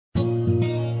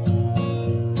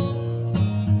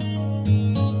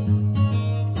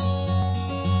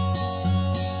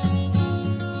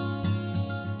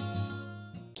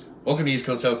Welcome to East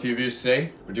Coast LQ Reviews.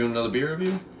 Today, we're doing another beer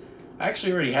review. I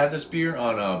actually already had this beer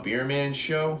on a Beer Man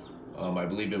show. I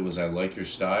believe it was I Like Your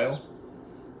Style.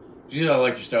 It's either I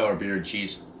Like Your Style or Beer and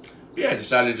Cheese. But yeah, I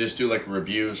decided to just do like a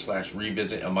review /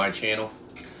 revisit on my channel.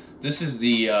 This is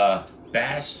the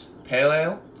Bass Pale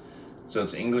Ale. So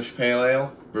it's English Pale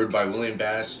Ale, brewed by William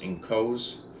Bass in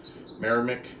Coes,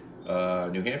 Merrimack,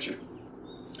 New Hampshire.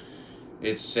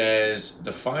 It says,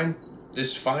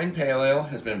 this fine pale ale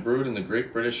has been brewed in the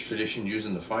Great British tradition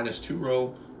using the finest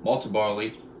two-row malted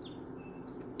barley.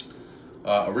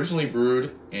 Originally brewed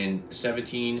in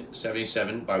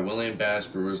 1777 by William Bass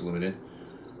Brewers Limited,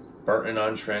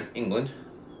 Burton-on-Trent, England.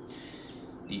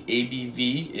 The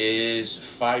ABV is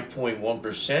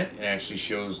 5.1%. It actually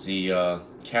shows the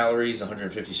calories,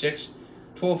 156,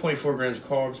 12.4 grams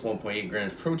carbs, 1.8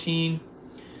 grams protein.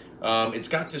 It's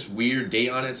got this weird date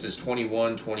on it. It says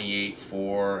 21, 28,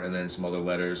 4, and then some other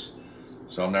letters.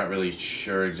 So I'm not really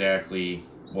sure exactly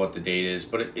what the date is,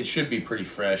 but it should be pretty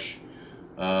fresh.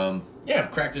 Yeah,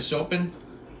 crack this open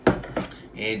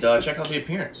and check out the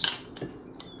appearance.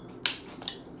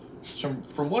 So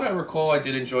from what I recall, I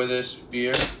did enjoy this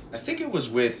beer. I think it was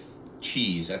with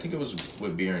cheese. I think it was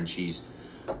with beer and cheese.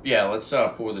 Yeah, let's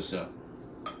pour this up.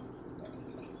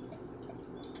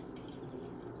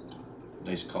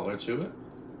 Nice color to it.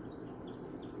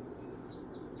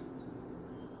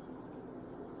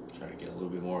 Try to get a little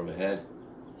bit more of a head.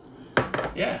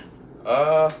 Yeah.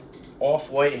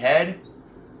 Off-white head.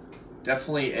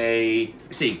 Definitely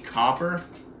it's a copper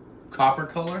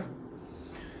color.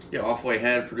 Yeah, off-white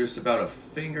head, produced about a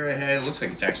finger a head. Looks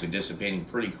like it's actually dissipating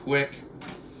pretty quick.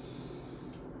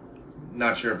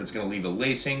 Not sure if it's going to leave a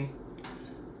lacing.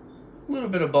 A little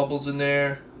bit of bubbles in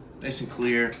there. Nice and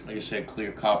clear. Like I said,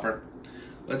 clear copper.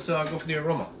 Let's go for the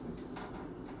aroma.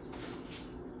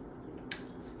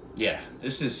 Yeah,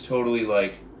 this is totally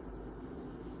like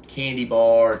candy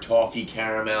bar, toffee,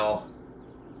 caramel,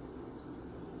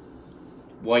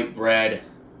 white bread,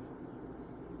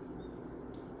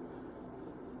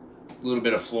 a little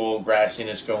bit of floral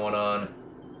grassiness going on,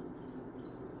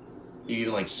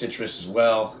 even like citrus as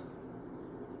well.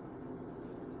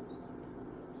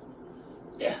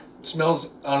 Yeah.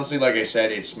 Smells, honestly, like I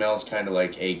said, it smells kind of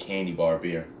like a candy bar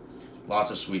beer. Lots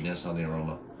of sweetness on the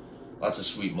aroma. Lots of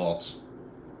sweet malts.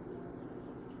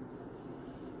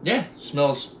 Yeah,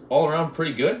 smells all around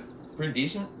pretty good. Pretty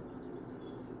decent.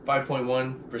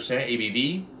 5.1%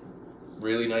 ABV.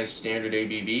 Really nice standard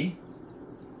ABV.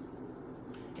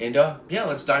 And, yeah,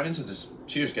 let's dive into this.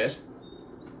 Cheers, guys.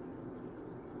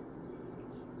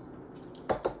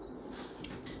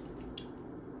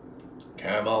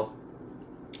 Caramel.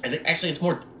 And actually, it's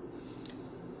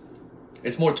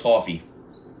more toffee.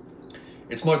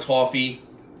 It's more toffee.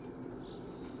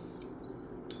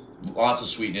 Lots of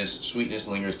sweetness. Sweetness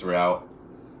lingers throughout.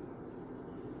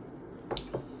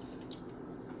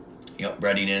 Yep,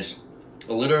 breadiness.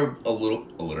 A little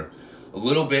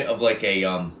bit of like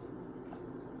a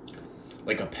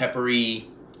peppery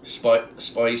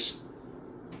spice,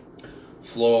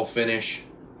 floral finish.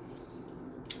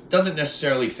 Doesn't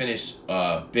necessarily finish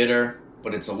bitter,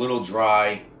 but it's a little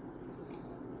dry.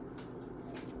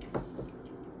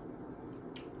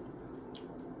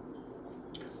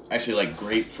 Actually, like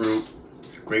grapefruit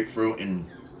and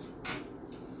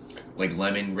like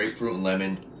lemon, grapefruit and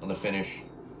lemon on the finish.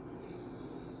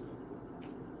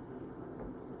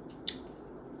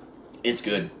 It's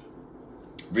good.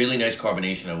 Really nice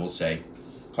carbonation, I will say.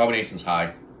 Carbonation's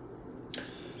high.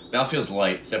 Mouthfeel's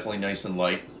light. It's definitely nice and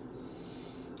light.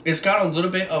 It's got a little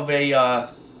bit of a,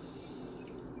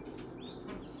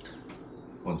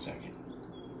 one second.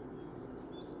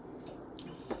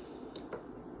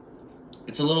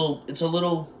 It's a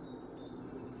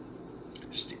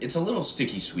little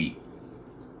sticky sweet.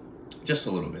 Just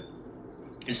a little bit.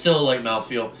 It's still a light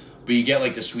mouthfeel, but you get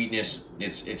like the sweetness.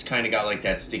 It's kind of got like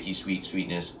that sticky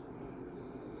sweetness.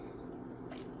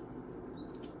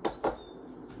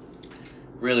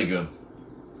 Really good.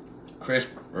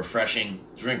 Crisp, refreshing,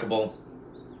 drinkable.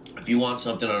 If you want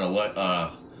something on like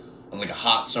a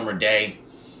hot summer day,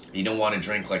 you don't want to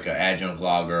drink like an adjunct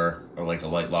lager or like a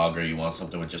light lager. You want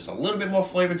something with just a little bit more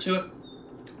flavor to it,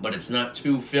 but it's not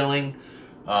too filling.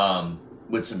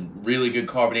 With some really good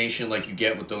carbonation, like you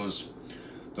get with those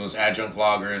adjunct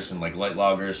lagers and like light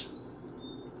lagers.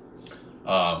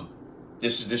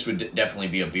 This would definitely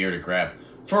be a beer to grab.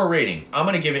 For a rating, I'm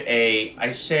gonna give it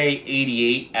I say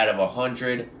 88 out of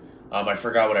 100. I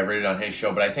forgot what I rated on his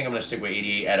show, but I think I'm gonna stick with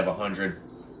 88 out of 100.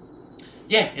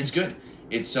 Yeah, it's good.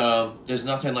 It's there's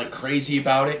nothing like crazy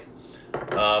about it.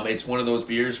 It's one of those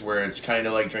beers where it's kind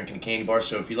of like drinking a candy bar.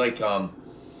 So if you like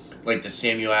like the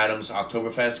Samuel Adams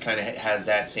Oktoberfest kind of has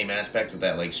that same aspect with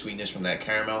that like sweetness from that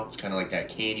caramel. It's kind of like that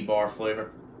candy bar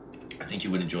flavor. I think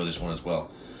you would enjoy this one as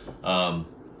well.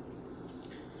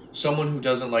 Someone who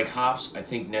doesn't like hops, I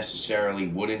think necessarily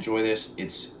would enjoy this.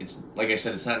 It's like I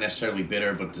said, it's not necessarily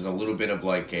bitter, but there's a little bit of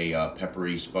like a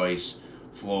peppery spice,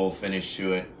 floral finish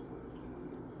to it.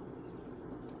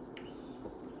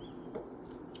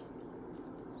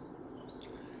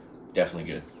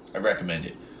 Definitely good. I recommend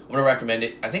it. I'm going to recommend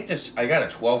it. I think this, I got a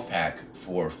 12 pack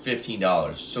for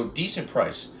 $15. So decent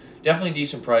price. Definitely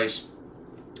decent price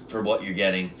for what you're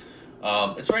getting.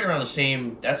 It's right around the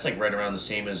same, that's like right around the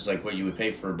same as like what you would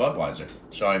pay for Budweiser.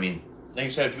 So, I mean, like I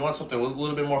said, if you want something with a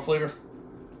little bit more flavor,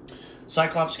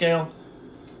 Cyclops scale,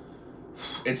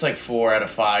 it's like 4 out of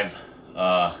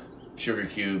 5 sugar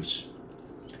cubes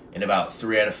and about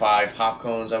 3 out of 5 hop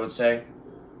cones, I would say.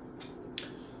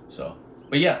 So,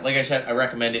 but yeah, like I said, I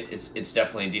recommend it. It's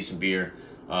definitely a decent beer.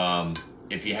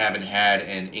 If you haven't had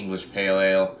an English Pale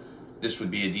Ale, this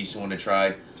would be a decent one to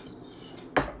try.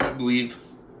 I believe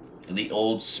the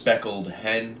Old Speckled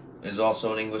Hen is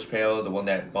also an English Pale Ale, the one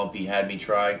that Bumpy had me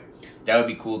try. That would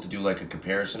be cool to do like a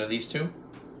comparison of these two.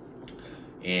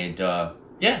 And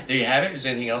yeah, there you have it. If there's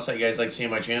anything else that you guys like to see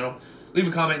on my channel, leave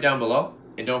a comment down below.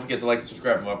 And don't forget to like and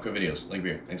subscribe for more upcoming videos. Like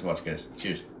beer. Thanks for watching, guys.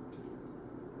 Cheers.